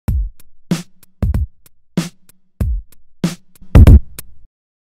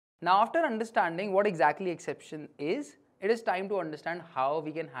Now after understanding what exactly exception is, it is time to understand how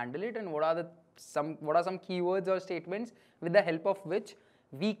we can handle it and what are some keywords or statements with the help of which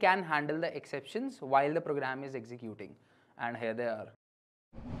we can handle the exceptions while the program is executing. And here they are.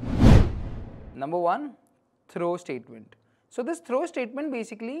 Number one, throw statement. So this throw statement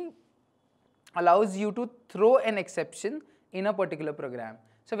basically allows you to throw an exception in a particular program.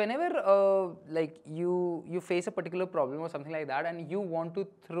 So whenever like you face a particular problem or something like that and you want to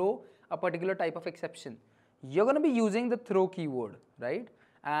throw a particular type of exception, you're going to be using the throw keyword, right?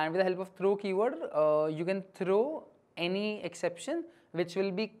 And with the help of throw keyword, you can throw any exception which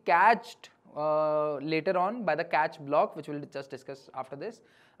will be catched later on by the catch block, which we'll just discuss after this,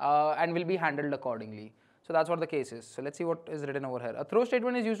 and will be handled accordingly. So that's what the case is. So let's see what is written over here. A throw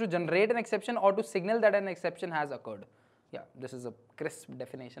statement is used to generate an exception or to signal that an exception has occurred. Yeah, this is a crisp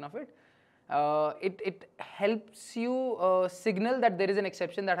definition of it. It helps you signal that there is an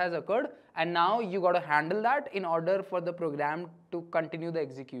exception that has occurred, and now you got to handle that in order for the program to continue the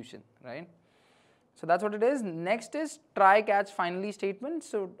execution, right? So that's what it is. Next is try, catch, finally statement.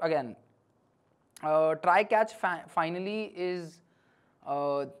 So again, try, catch, finally is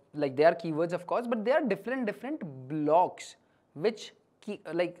like they are keywords of course, but they are different blocks which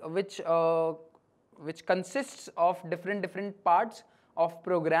consists of different parts of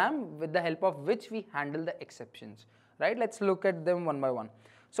program with the help of which we handle the exceptions, right? Let's look at them one by one.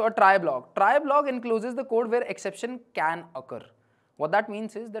 So a try block. Try block encloses the code where exception can occur. What that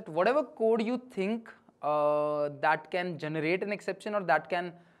means is that whatever code you think that can generate an exception or that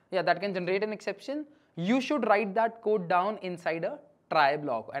can generate an exception, you should write that code down inside a try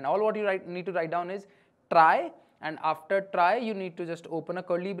block, and all what you need to write down is try, and after try you need to just open a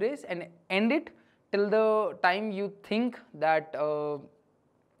curly brace and end it till the time you think that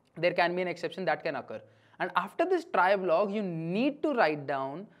there can be an exception that can occur. And after this try block you need to write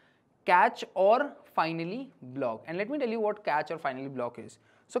down catch or finally block. And let me tell you what catch or finally block is.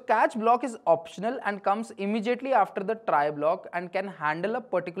 So catch block is optional and comes immediately after the try block and can handle a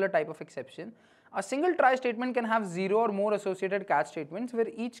particular type of exception. A single try statement can have 0 or more associated catch statements where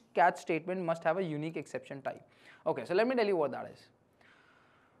each catch statement must have a unique exception type. Okay, so let me tell you what that is.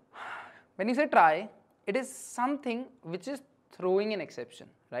 When you say try, it is something which is throwing an exception,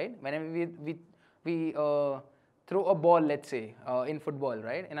 right? Whenever we throw a ball, let's say in football,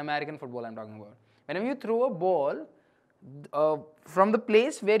 right? In American football I'm talking about. Whenever you throw a ball, from the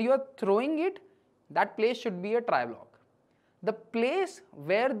place where you are throwing it, that place should be a try block. The place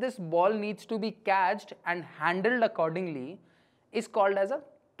where this ball needs to be catched and handled accordingly is called as a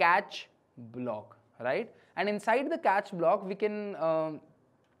catch block, right? And inside the catch block, we can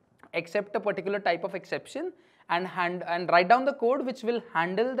accept a particular type of exception and write down the code which will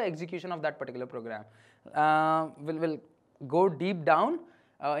handle the execution of that particular program. We'll go deep down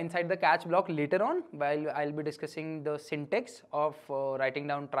inside the catch block later on, while I'll be discussing the syntax of writing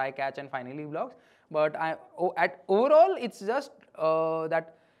down try, catch and finally blocks. But overall, it's just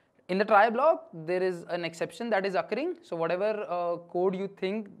that in the try block, there is an exception that is occurring. So whatever code you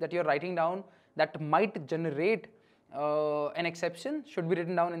think that you're writing down that might generate an exception should be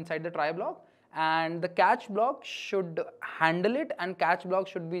written down inside the try block, and the catch block should handle it, and catch block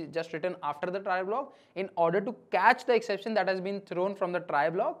should be just written after the try block in order to catch the exception that has been thrown from the try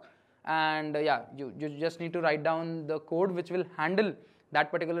block. And yeah, you just need to write down the code which will handle that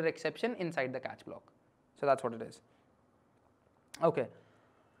particular exception inside the catch block. So that's what it is. Okay.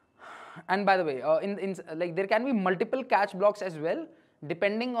 And by the way, like there can be multiple catch blocks as well,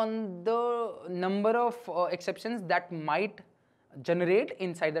 depending on the number of exceptions that might generate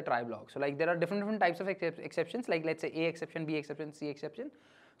inside the try block. So like there are different types of exceptions, like let's say A exception, B exception, C exception.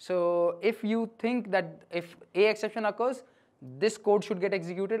 So if you think that if A exception occurs, this code should get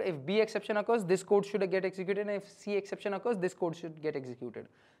executed. If B exception occurs, this code should get executed. And if C exception occurs, this code should get executed.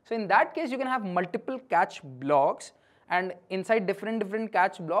 So in that case, you can have multiple catch blocks, and inside different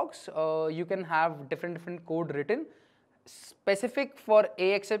catch blocks, you can have different code written specific for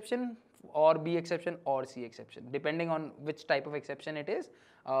A exception or B exception or C exception. Depending on which type of exception it is,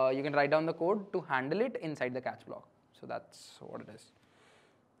 you can write down the code to handle it inside the catch block. So that's what it is.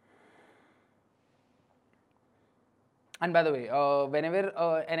 And by the way, whenever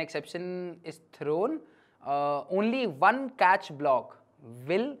an exception is thrown, only one catch block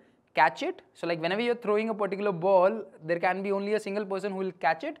will catch it. So like whenever you're throwing a particular ball, there can be only a single person who will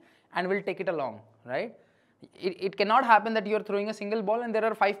catch it and will take it along, right? It cannot happen that you're throwing a single ball and there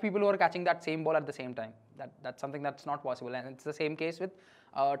are 5 people who are catching that same ball at the same time. That's something that's not possible, and it's the same case with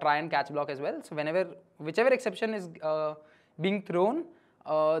try and catch block as well. So whichever exception is being thrown,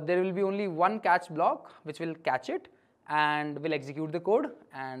 there will be only one catch block which will catch it, and will execute the code,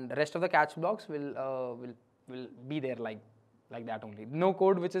 and the rest of the catch blocks will be there like that only. No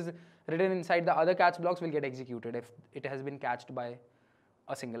code which is written inside the other catch blocks will get executed if it has been catched by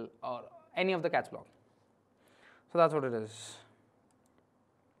a single or any of the catch block. So that's what it is.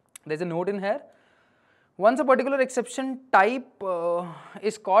 There's a note in here. Once a particular exception type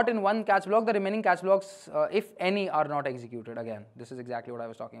is caught in one catch block, the remaining catch blocks, if any, are not executed. Again, this is exactly what I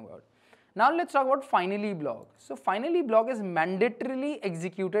was talking about. Now let's talk about finally block. So finally block is mandatorily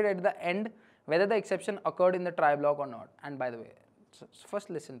executed at the end whether the exception occurred in the try block or not. And by the way, so first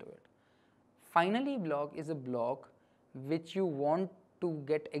listen to it. Finally block is a block which you want to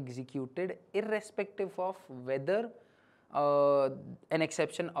get executed irrespective of whether an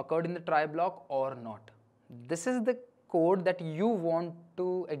exception occurred in the try block or not. This is the code that you want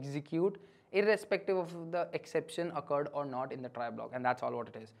to execute irrespective of the exception occurred or not in the try block, and that's all what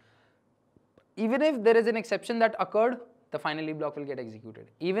it is. Even if there is an exception that occurred, the finally block will get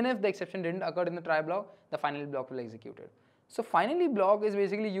executed. Even if the exception didn't occur in the try block, the finally block will execute it. So finally block is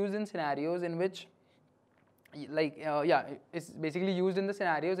basically used in scenarios in which, it's basically used in the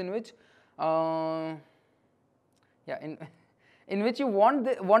scenarios in which, in which you want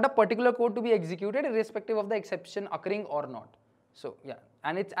a particular code to be executed irrespective of the exception occurring or not. So yeah,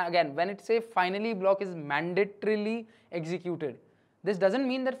 and it's again, when it say finally block is mandatorily executed, this doesn't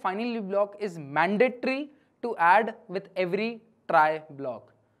mean that finally block is mandatory to add with every try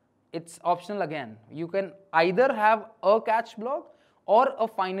block. It's optional again. You can either have a catch block or a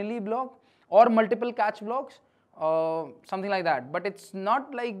finally block or multiple catch blocks, something like that. But it's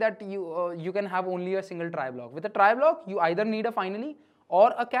not like that you can have only a single try block. With a try block, you either need a finally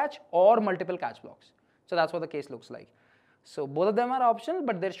or a catch or multiple catch blocks. So that's what the case looks like. So both of them are optional,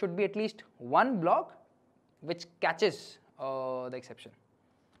 but there should be at least one block which catches the exception.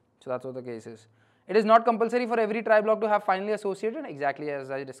 So that's what the case is. It is not compulsory for every try block to have finally associated, exactly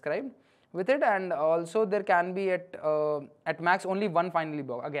as I described with it, and also there can be at max only one finally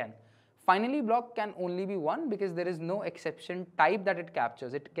block. Again, finally block can only be one because there is no exception type that it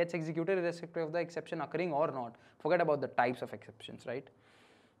captures. It gets executed irrespective of the exception occurring or not. Forget about the types of exceptions, right?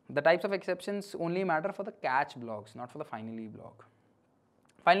 The types of exceptions only matter for the catch blocks, not for the finally block.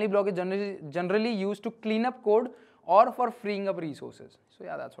 Finally block is generally used to clean up code or for freeing up resources. So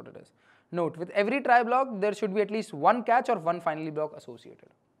yeah, that's what it is. Note, with every try block, there should be at least one catch or one finally block associated.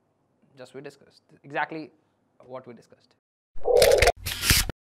 Just we discussed, exactly what we discussed.